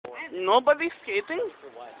Nobody's skating? For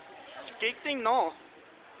what? Skating, no. Are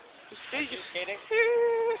you skating?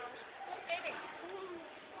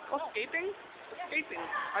 Oh, skating? Skating.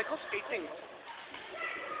 I go skating.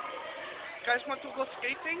 Guys want to go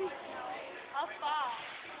skating? How far?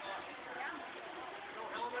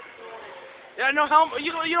 Yeah, no helmet.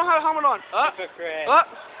 You don't have a helmet on. Hypocrite.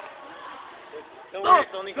 Don't Oh, worry,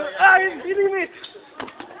 it's only going he's hitting me.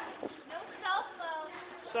 No cell phone.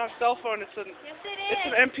 It's not a cell phone. It's an Yes, it it's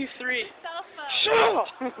is. an MP3. Cell phone. Shut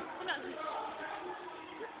up.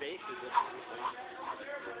 Your face is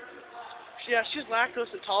Yeah, she's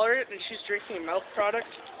lactose intolerant and she's drinking a milk product.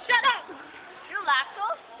 Shut up. You're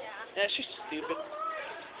lactose? Yeah. Yeah, she's stupid.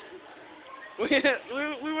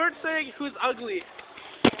 We weren't saying who's ugly.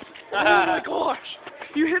 Oh my gosh!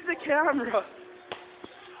 You hit the camera.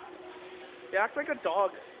 You act like a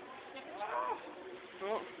dog.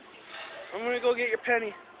 Oh, I'm gonna go get your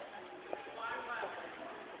penny.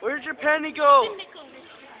 Where'd your penny go?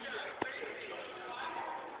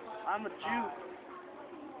 I'm a Jew.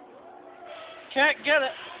 Can't get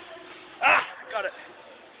it. Ah, got it.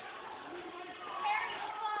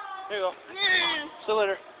 There you go. See you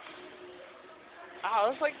later. Ah,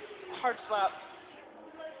 that's like a hard slap.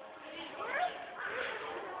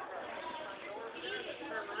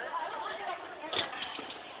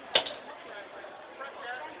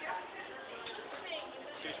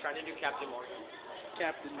 She was trying to do Captain Morgan.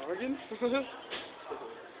 Captain Morgan?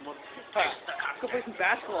 Go play some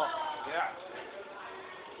basketball. Yeah.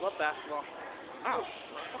 Love basketball. Ow.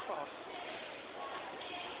 Fuck off.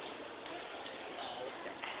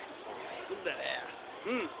 What's that ass?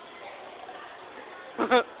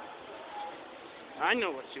 I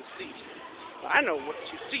know what you see. I know what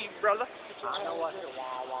you see, brother. I know what you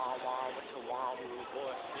want, what you want,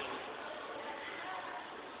 boy.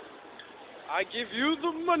 I give you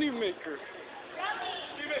the money maker.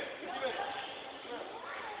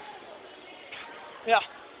 Yeah.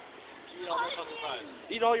 Eat all my fucking fries.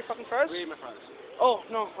 Eat all your fucking fries? Eat my fries. Oh,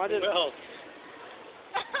 no, I didn't. Well.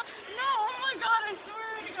 No, oh my god, I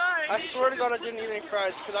swear to god. I swear to God I didn't eat any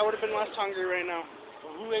fries because I would have been less hungry right now.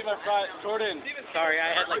 Who ate my fries? Jordan. Sorry,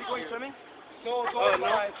 I had like. Are you going swimming? No, Oh, no.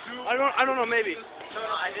 I don't know, maybe. No,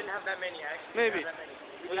 I didn't have that many. I actually Maybe. didn't have that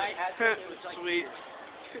many. When I had them, it was like. Sweet.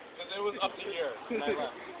 It was up to here.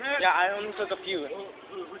 Yeah, I only took a few.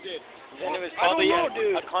 Who did? And it was I don't probably know,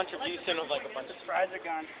 dude. a contribution of like a bunch of. Fries are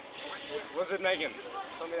gone. Was it Megan?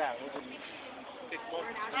 Tell me that. Was it?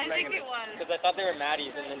 I think it was. Because I thought they were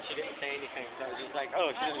Maddie's, and then she didn't say anything. So I was just like,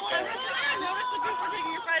 oh, she doesn't care. I noticed that people were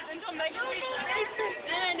taking your fries until Megan reached the face.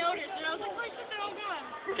 And I noticed, and I was like, why is they're all gone?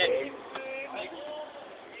 Okay.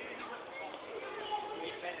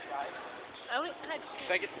 I only had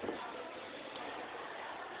Second.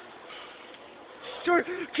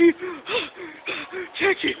 Jordan,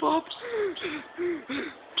 can't keep up.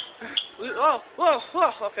 Whoa,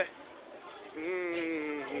 okay.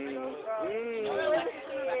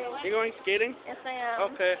 You going skating? Yes, I am.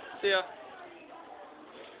 Okay, see ya.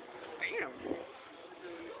 Damn.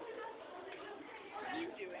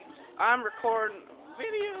 I'm recording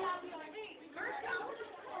video.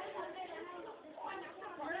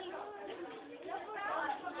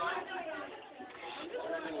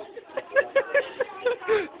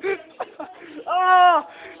 Oh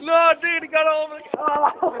no, dude, he got all over the.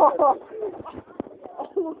 Oh,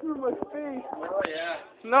 look through my face. Oh yeah.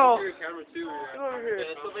 No. Your camera too. Get over here. Yeah,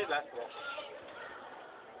 let's go play basketball.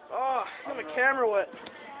 Oh, I got my camera wet.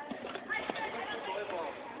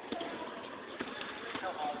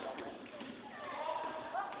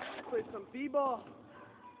 Play some b-ball.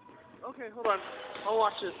 Okay, hold on. I'll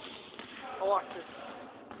watch this.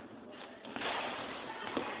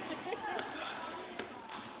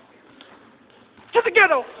 To the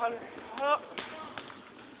ghetto!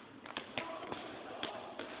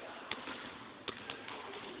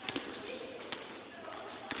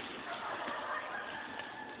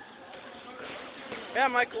 Yeah,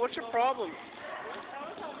 Michael, what's your problem?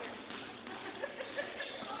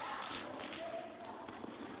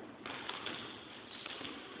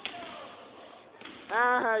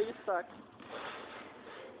 Ah, you suck.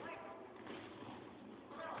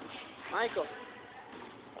 Michael.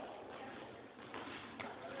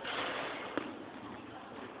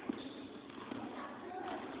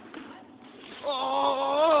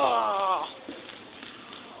 Oh!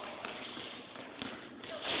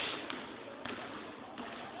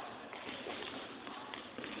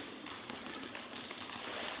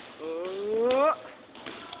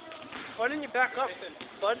 Why didn't you back up,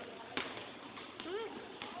 bud?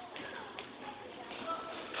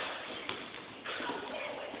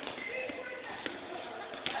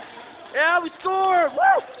 Yeah, we scored!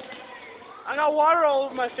 Woo! got water all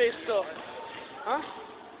over my face still. Huh?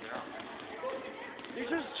 You're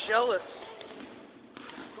just jealous.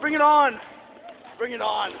 Bring it on. Bring it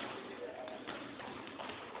on.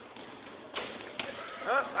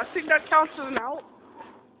 I think that counts as an out.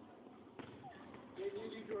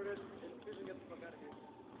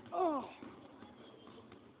 Oh.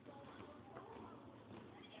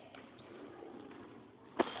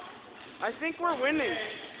 I think we're winning.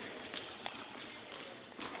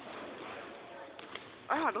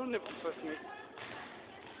 Ah, don't nip with me.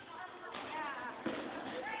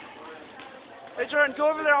 Hey Jordan,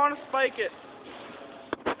 go over there, I want to spike it.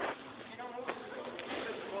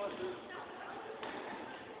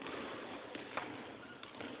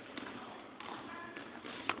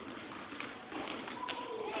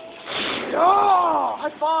 Oh,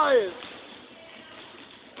 high five!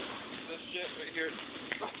 This shit right here.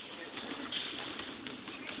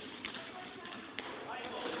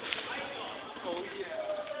 Oh yeah.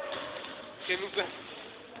 Okay, move back.